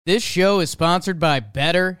This show is sponsored by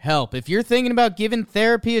BetterHelp. If you're thinking about giving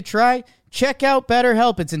therapy a try, check out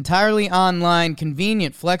BetterHelp. It's entirely online,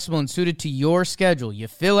 convenient, flexible, and suited to your schedule. You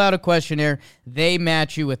fill out a questionnaire, they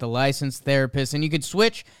match you with a licensed therapist, and you can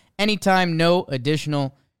switch anytime, no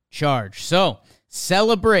additional charge. So,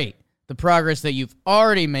 celebrate the progress that you've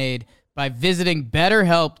already made by visiting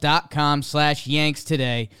betterhelp.com/Yanks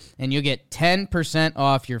today, and you'll get 10%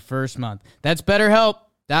 off your first month. That's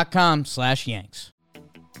betterhelp.com/Yanks.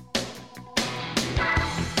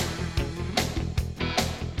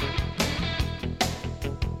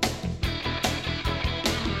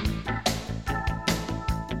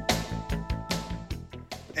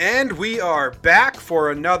 And we are back for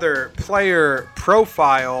another player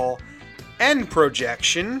profile and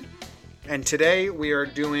projection. And today we are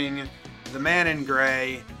doing the man in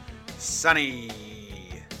gray, Sonny.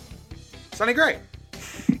 Sonny Gray.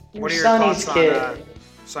 What are your thoughts on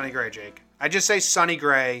Sonny Gray, Jake? I just say Sonny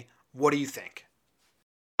Gray. What do you think?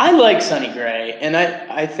 I like Sonny Gray, and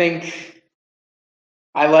I think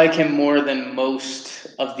I like him more than most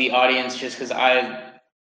of the audience just because I've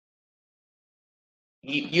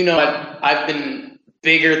been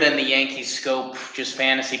bigger than the Yankees scope, just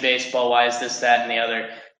fantasy baseball-wise, this, that, and the other.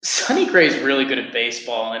 Sonny Gray's really good at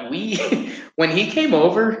baseball, and when he came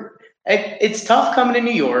over, it's tough coming to New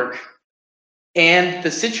York, and the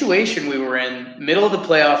situation we were in, middle of the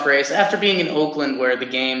playoff race, after being in Oakland where the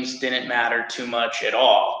games didn't matter too much at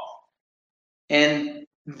all. And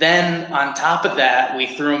then on top of that, we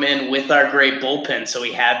threw him in with our great bullpen, so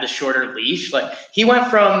he had the shorter leash. Like, he went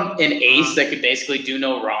from an ace that could basically do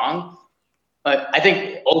no wrong. I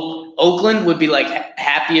think Oakland would be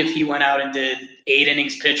happy if he went out and did 8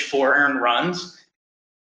 innings pitched, 4 earned runs.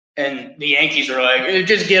 And the Yankees were like,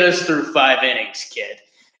 just get us through 5 innings, kid.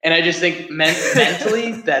 And I just think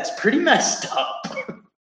mentally, that's pretty messed up.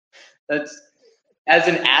 As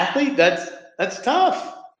an athlete, that's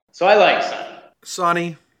tough. So I like Sonny.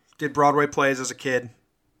 Sonny did Broadway plays as a kid.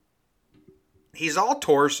 He's all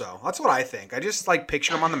torso. That's what I think. I just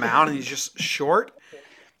picture him on the mound and he's just short.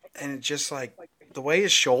 And it's just the way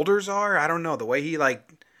his shoulders are, I don't know. The way he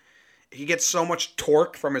gets so much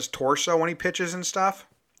torque from his torso when he pitches and stuff.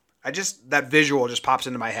 That visual just pops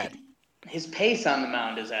into my head. His pace on the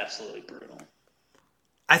mound is absolutely brutal.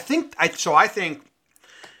 I think a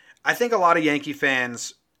lot of Yankee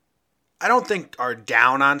fans, I don't think are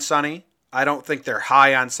down on Sonny. I don't think they're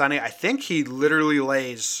high on Sonny. I think he literally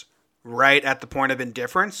lays right at the point of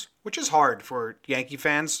indifference, which is hard for Yankee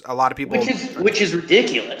fans. A lot of people, which is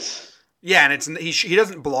ridiculous. Yeah, and he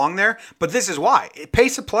doesn't belong there. But this is why.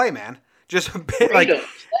 Pace of play, man. Just rate of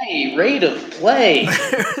play.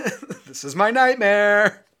 This is my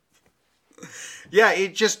nightmare. Yeah,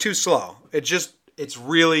 it's just too slow. It's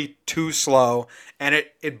really too slow, and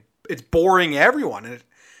it's boring everyone.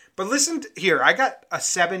 But listen here, I got a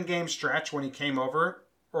 7-game stretch when he came over,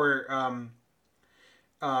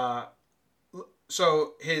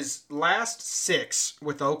 so his last 6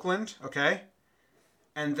 with Oakland, okay,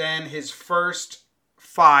 and then his first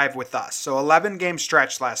 5 with us. So 11-game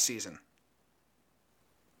stretch last season. Does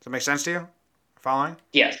that make sense to you? Following?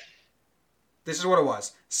 Yes. This is what it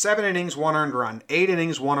was. 7 innings, 1 earned run. 8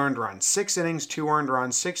 innings, 1 earned run. 6 innings, 2 earned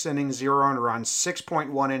runs. 6 innings, 0 earned runs.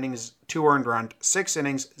 6.1 innings, 2 earned run. 6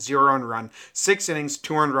 innings, 0 earned run. 6 innings,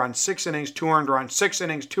 2 earned run. 6 innings, 2 earned run. 6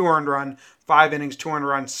 innings, 2 earned run. 5 innings, 2 earned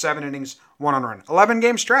run. 7 innings, 1 earned run.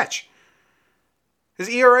 11-game stretch. His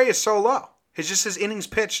ERA is so low. His innings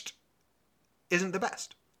pitched isn't the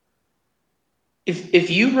best.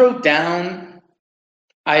 If you wrote down...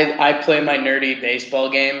 I play my nerdy baseball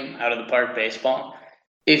game, out of the park baseball.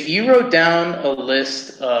 If you wrote down a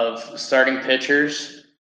list of starting pitchers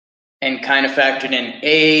and kind of factored in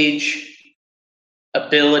age,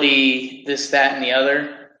 ability, this, that, and the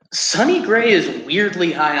other, Sonny Gray is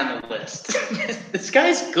weirdly high on the list. This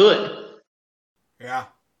guy's good. Yeah.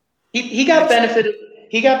 He got benefited.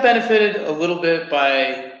 He got benefited a little bit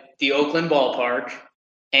by the Oakland ballpark.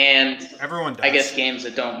 And everyone does. I guess games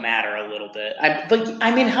that don't matter a little bit.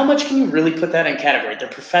 I mean, how much can you really put that in category? They're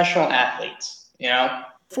professional athletes, you know?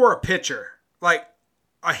 For a pitcher, a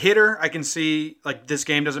hitter, I can see, this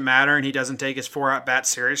game doesn't matter and he doesn't take his 4 at-bats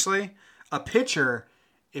seriously. A pitcher,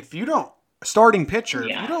 if you don't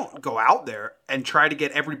go out there and try to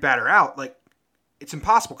get every batter out, it's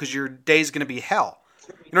impossible because your day's going to be hell.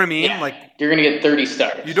 You know what I mean? Yeah, you're gonna get 30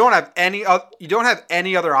 starts. You don't have any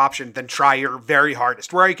other option than try your very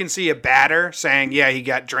hardest. Where you can see a batter saying, "Yeah, he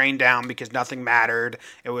got drained down because nothing mattered.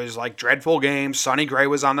 It was dreadful game. Sonny Gray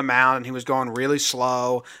was on the mound and he was going really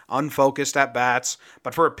slow, unfocused at bats."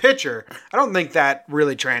 But for a pitcher, I don't think that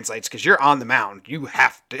really translates because you're on the mound. You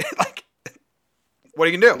have to What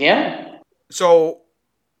are you going to do? Yeah. So,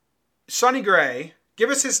 Sonny Gray, give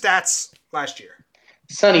us his stats last year.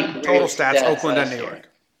 Sonny Gray's Total stats, Oakland and New year. York.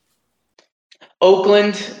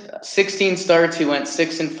 Oakland, 16 starts. He went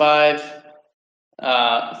 6-5,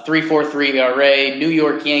 3.43 ERA. New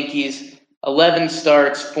York Yankees, 11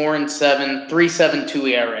 starts, 4-7, 3.72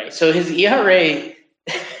 ERA. So his ERA,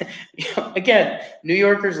 again, New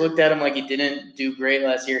Yorkers looked at him like he didn't do great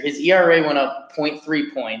last year. His ERA went up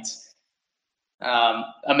 0.3 points,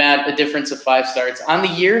 a difference of 5 starts. On the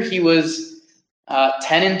year, he was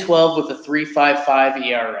 10-12 with a 3.55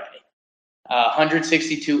 ERA.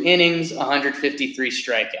 162 innings, 153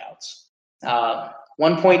 strikeouts.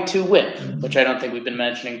 1.2 whip, which I don't think we've been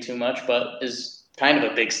mentioning too much, but is kind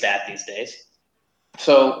of a big stat these days.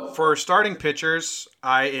 So for starting pitchers,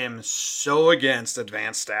 I am so against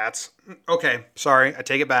advanced stats. Okay, sorry, I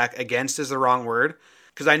take it back. Against is the wrong word.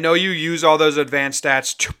 Because I know you use all those advanced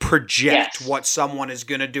stats to project what someone is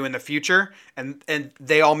going to do in the future, and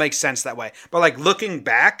they all make sense that way. But like looking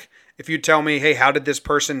back, if you tell me, hey, how did this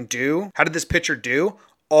person do? How did this pitcher do?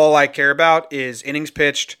 All I care about is innings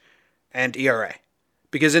pitched and ERA.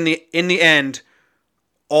 Because in the end,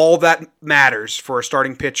 all that matters for a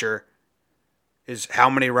starting pitcher is how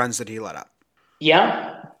many runs did he let up.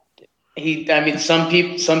 Yeah. Some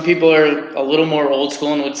people are a little more old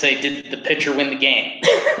school and would say, did the pitcher win the game?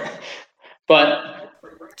 But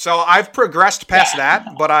so I've progressed past that,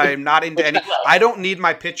 but I'm not into any. I don't need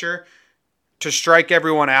my pitcher to strike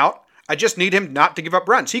everyone out. I just need him not to give up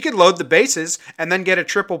runs. He could load the bases and then get a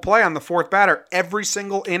triple play on the fourth batter every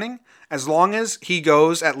single inning, as long as he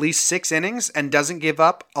goes at least 6 innings and doesn't give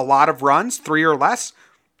up a lot of runs, 3 or less.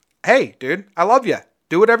 Hey, dude, I love you.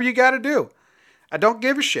 Do whatever you got to do. I don't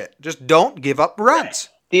give a shit. Just don't give up runs.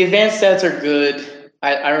 The advanced stats are good.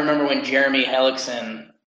 I remember when Jeremy Hellickson,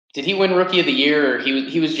 did he win Rookie of the Year, or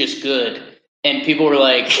he was just good? And people were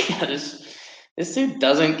like, this dude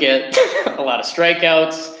doesn't get a lot of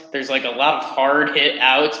strikeouts. There's like a lot of hard hit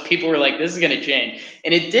outs. People were like, this is going to change.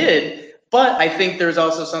 And it did. But I think there's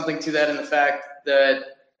also something to that in the fact that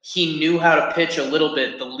he knew how to pitch a little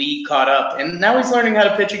bit. The league caught up. And now he's learning how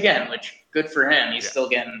to pitch again, which good for him. He still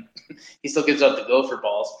gives up the gopher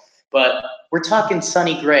balls. But we're talking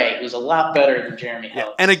Sonny Gray, who's a lot better than Jeremy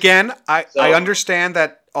Hellickson. And again, I understand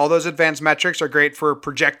that all those advanced metrics are great for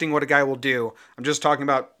projecting what a guy will do. I'm just talking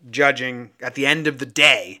about judging at the end of the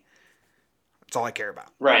day. That's all I care about.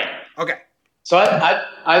 Right. Okay. So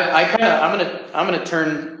I'm gonna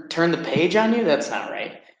turn the page on you. That's not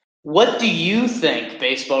right. What do you think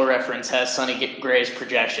Baseball Reference has Sonny Gray's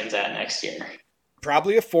projections at next year?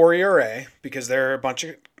 Probably a 4 ERA, because they're a bunch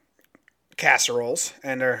of casseroles,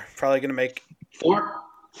 and they're probably going to make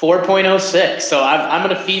 4.06. So I'm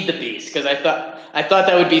going to feed the beast, because I thought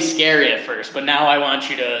that would be scary at first, but now I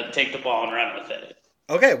want you to take the ball and run with it.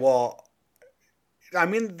 Okay, well, I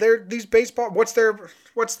mean, they're these baseball. What's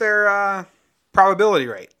their probability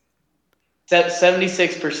rate?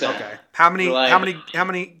 76%. Okay. How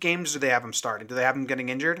many games do they have them starting? Do they have them getting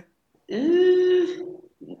injured?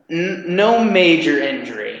 No major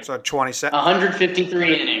injury. So 27.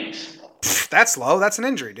 153 innings. That's low. That's an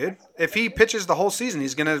injury, dude. If he pitches the whole season,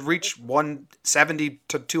 he's going to reach 170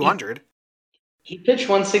 to 200. He pitched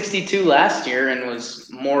 162 last year and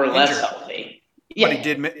was more or less healthy. Yeah.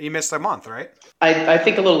 But he missed a month, right? I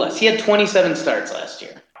think a little less. He had 27 starts last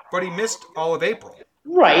year. But he missed all of April.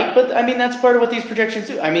 Right, but I mean, that's part of what these projections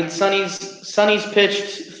do. I mean, Sonny's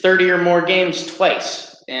pitched 30 or more games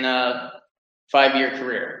twice in a 5-year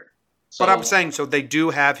career. So, but I'm saying, so they do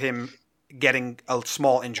have him getting a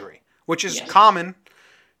small injury, which is common.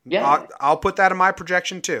 Yeah. I'll put that in my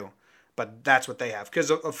projection too. But that's what they have. Because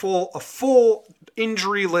a full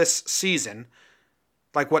injury-less season,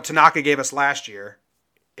 like what Tanaka gave us last year,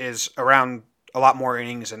 is around a lot more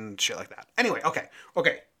innings and shit like that. Anyway, okay.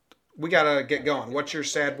 We gotta get going. What's your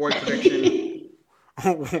sad boy prediction?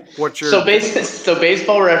 So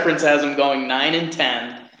Baseball Reference has him going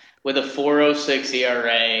 9-10 with a 4.06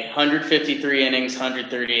 ERA, 153 innings,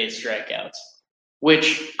 138 strikeouts,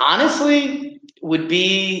 which honestly would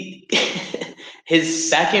be his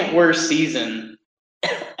second worst season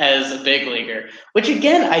as a big leaguer. Which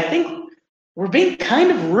again, I think we're being kind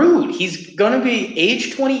of rude. He's going to be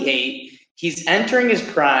age 28. He's entering his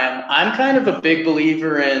prime. I'm kind of a big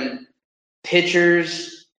believer in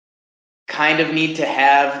pitchers kind of need to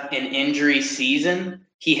have an injury season.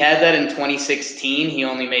 He had that in 2016. He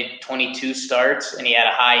only made 22 starts and he had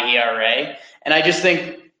a high ERA. And I just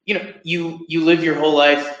think, you live your whole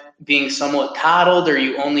life being somewhat coddled, or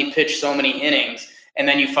you only pitch so many innings, and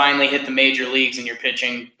then you finally hit the major leagues and you're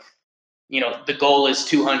pitching, the goal is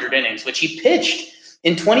 200 innings, which he pitched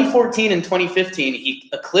in 2014 and 2015, he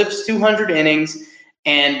eclipsed 200 innings,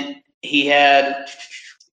 and he had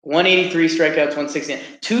 183 strikeouts, 116,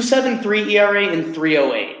 2.73 ERA, and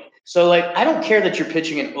 3.08. So, like, I don't care that you're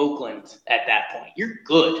pitching in Oakland at that point. You're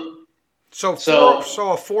good. So a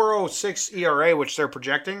 4.06 ERA, which they're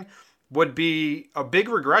projecting, would be a big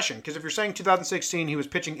regression. Because if you're saying 2016 he was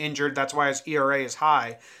pitching injured, that's why his ERA is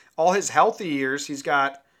high. All his healthy years, he's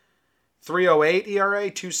got 3.08 ERA,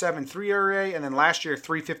 2.73 ERA, and then last year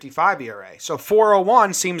 3.55 ERA. So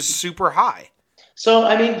 4.01 seems super high. So,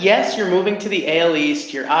 I mean, yes, you're moving to the AL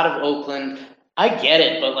East. You're out of Oakland. I get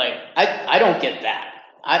it, but, like, I don't get that.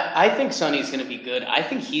 I think Sonny's going to be good. I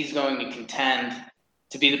think he's going to contend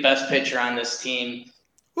to be the best pitcher on this team.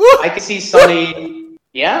 Woo! I can see Sonny.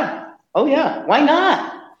 Yeah. Oh, yeah. Why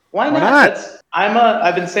not? Why not?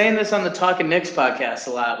 I've been saying this on the Talkin' Knicks podcast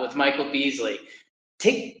a lot with Michael Beasley.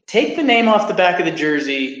 Take the name off the back of the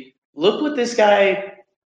jersey. Look what this guy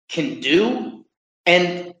can do.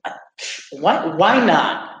 And why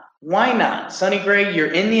not? Why not? Sonny Gray,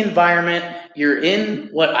 you're in the environment. You're in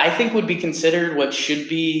what I think would be considered what should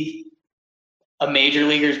be a major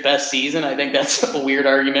leaguer's best season. I think that's a weird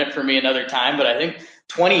argument for me another time, but I think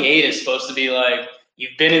 28 is supposed to be like,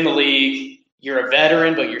 you've been in the league, you're a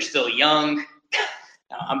veteran, but you're still young.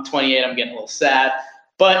 I'm 28, I'm getting a little sad.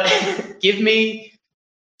 But give me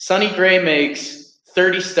Sonny Gray makes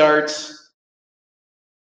 30 starts.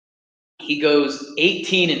 He goes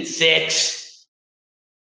 18-6.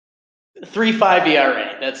 3.5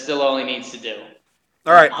 ERA. That's still all he needs to do.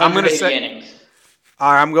 All right, I'm going to say innings.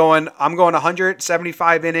 All right, I'm going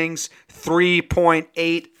 175 innings,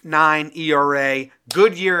 3.89 ERA.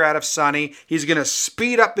 Good year out of Sonny. He's going to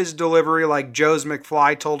speed up his delivery like Joe's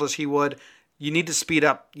McFly told us he would. You need to speed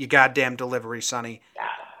up your goddamn delivery, Sonny.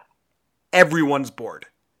 Everyone's bored.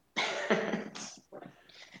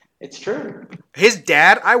 It's true. His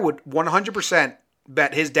dad, I would 100%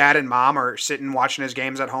 bet his dad and mom are sitting watching his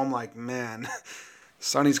games at home like, man,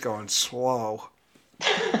 Sonny's going slow.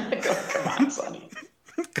 Come on, Sonny.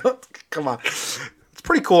 Come on. It's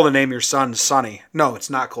pretty cool to name your son Sonny. No,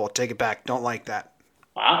 it's not cool. Take it back. Don't like that.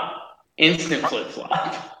 Wow. Instant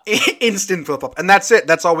flip-flop. Instant flip-flop. And that's it.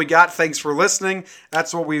 That's all we got. Thanks for listening.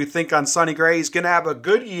 That's what we think on Sonny Gray. He's going to have a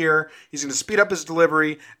good year. He's going to speed up his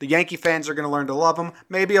delivery. The Yankee fans are going to learn to love him.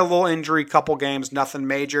 Maybe a little injury, couple games, nothing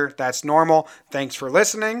major. That's normal. Thanks for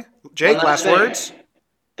listening. Jake, last words?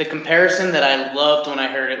 The comparison that I loved when I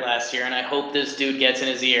heard it last year, and I hope this dude gets in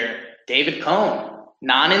his ear, David Cohn.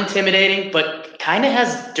 Non-intimidating, but kind of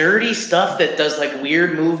has dirty stuff that does like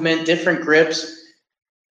weird movement, different grips.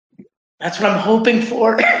 That's what I'm hoping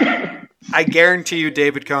for. I guarantee you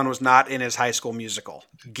David Cohn was not in his High School Musical.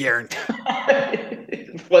 Guarantee.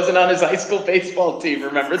 Wasn't on his high school baseball team,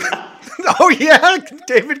 remember that? Oh, yeah.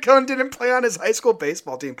 David Cohn didn't play on his high school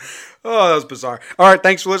baseball team. Oh, that was bizarre. All right,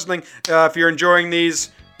 thanks for listening. If you're enjoying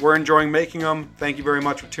these, we're enjoying making them. Thank you very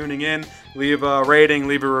much for tuning in. Leave a rating,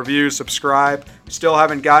 leave a review, subscribe. Still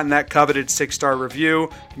haven't gotten that coveted 6-star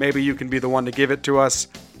review. Maybe you can be the one to give it to us.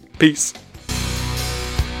 Peace.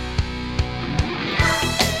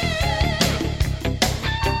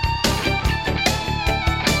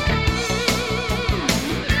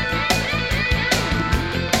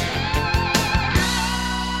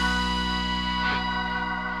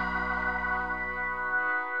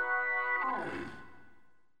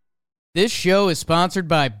 This show is sponsored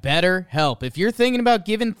by BetterHelp. If you're thinking about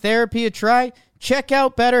giving therapy a try, check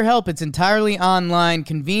out BetterHelp. It's entirely online,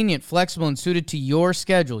 convenient, flexible, and suited to your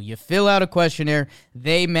schedule. You fill out a questionnaire,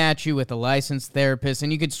 they match you with a licensed therapist,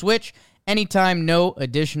 and you can switch anytime, no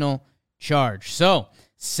additional charge. So,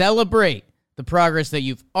 celebrate the progress that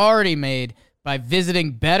you've already made by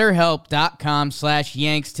visiting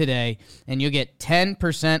BetterHelp.com/Yanks today, and you'll get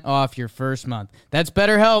 10% off your first month. That's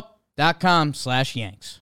BetterHelp.com/Yanks.